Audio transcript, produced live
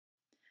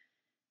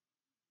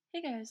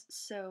Hey guys,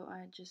 so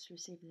I just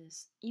received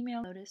this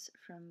email notice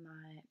from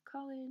my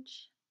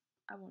college.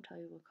 I won't tell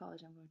you what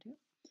college I'm going to,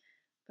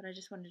 but I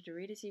just wanted to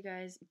read it to you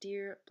guys.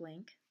 Dear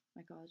blank,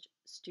 my college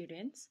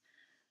students,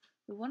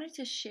 we wanted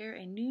to share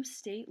a new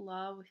state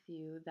law with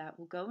you that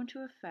will go into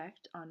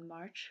effect on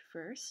March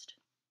 1st,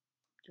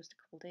 just a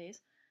couple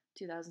days,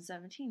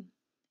 2017.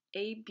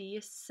 AB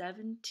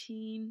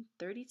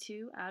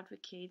 1732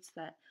 advocates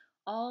that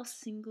all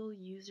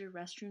single-user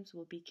restrooms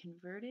will be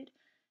converted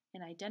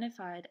and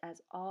identified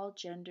as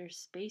all-gender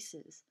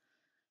spaces.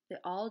 The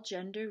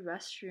all-gender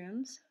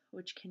restrooms,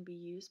 which can be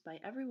used by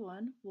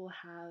everyone, will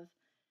have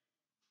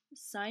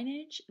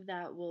signage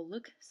that will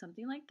look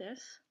something like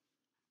this.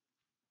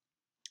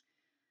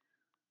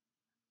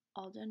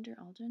 All gender,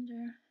 all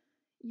gender.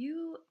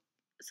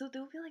 So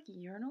there'll be like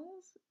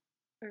urinals?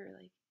 Or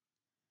like,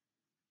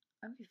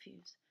 I'm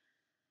confused.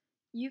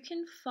 You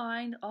can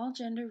find all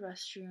gender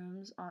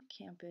restrooms on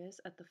campus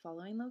at the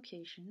following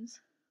locations.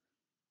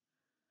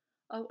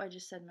 Oh, I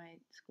just said my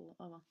school.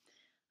 Oh well.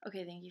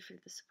 Okay, thank you for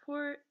the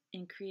support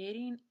in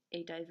creating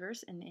a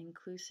diverse and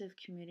inclusive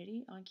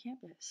community on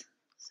campus.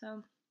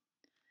 So,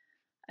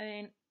 I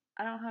mean,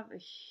 I don't have a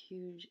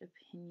huge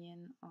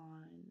opinion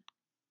on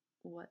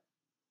what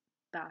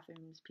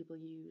bathrooms people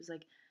use.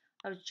 Like,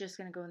 I was just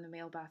gonna go in the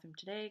male bathroom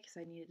today because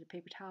I needed a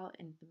paper towel,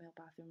 and the male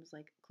bathroom was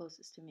like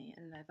closest to me.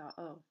 And I thought,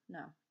 oh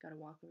no, gotta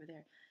walk over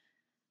there.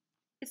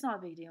 It's not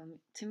a big deal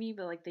to me,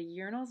 but like the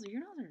urinals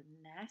are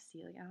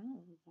nasty. Like I don't know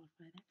what walk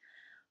by there.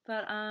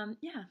 But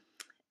yeah,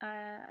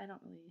 I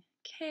don't really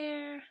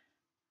care.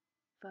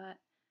 But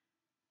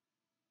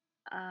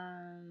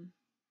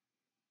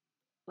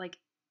like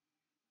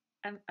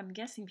I'm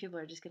guessing people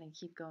are just gonna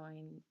keep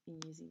going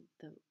and using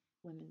the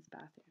women's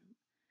bathroom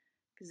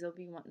because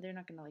they're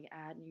not gonna like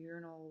add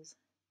urinals.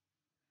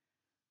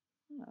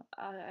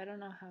 I don't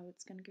know how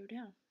it's gonna go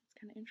down. It's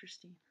kind of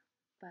interesting,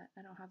 but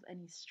I don't have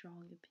any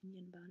strong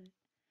opinion about it.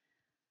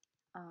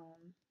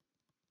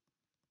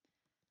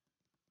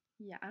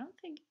 Yeah, I don't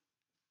think.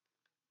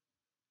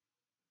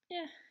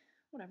 Yeah,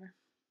 whatever.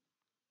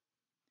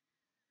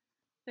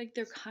 Like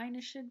there kind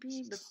of should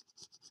be the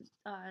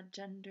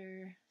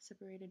gender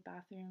separated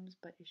bathrooms,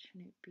 but it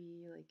shouldn't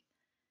be like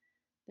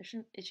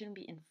it shouldn't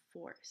be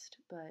enforced.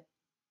 But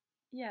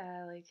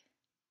yeah, like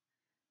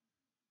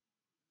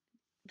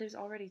there's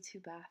already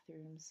two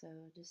bathrooms,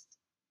 so just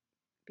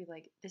be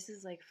like this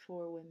is like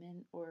for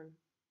women or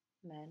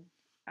men.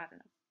 I don't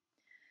know.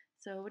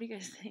 So what do you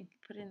guys think?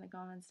 Put it in the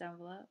comments down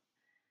below.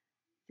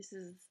 This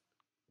is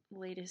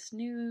latest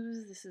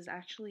news. This is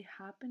actually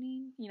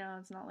happening. You know,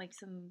 it's not like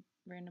some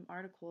random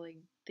article.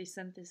 Like they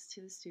sent this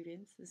to the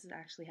students. This is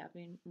actually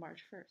happening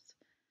March 1st.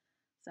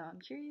 So I'm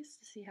curious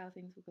to see how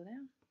things will go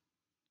down.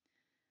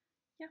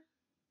 Yeah.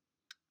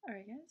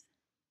 Alright guys.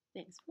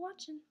 Thanks for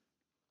watching.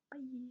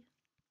 Bye.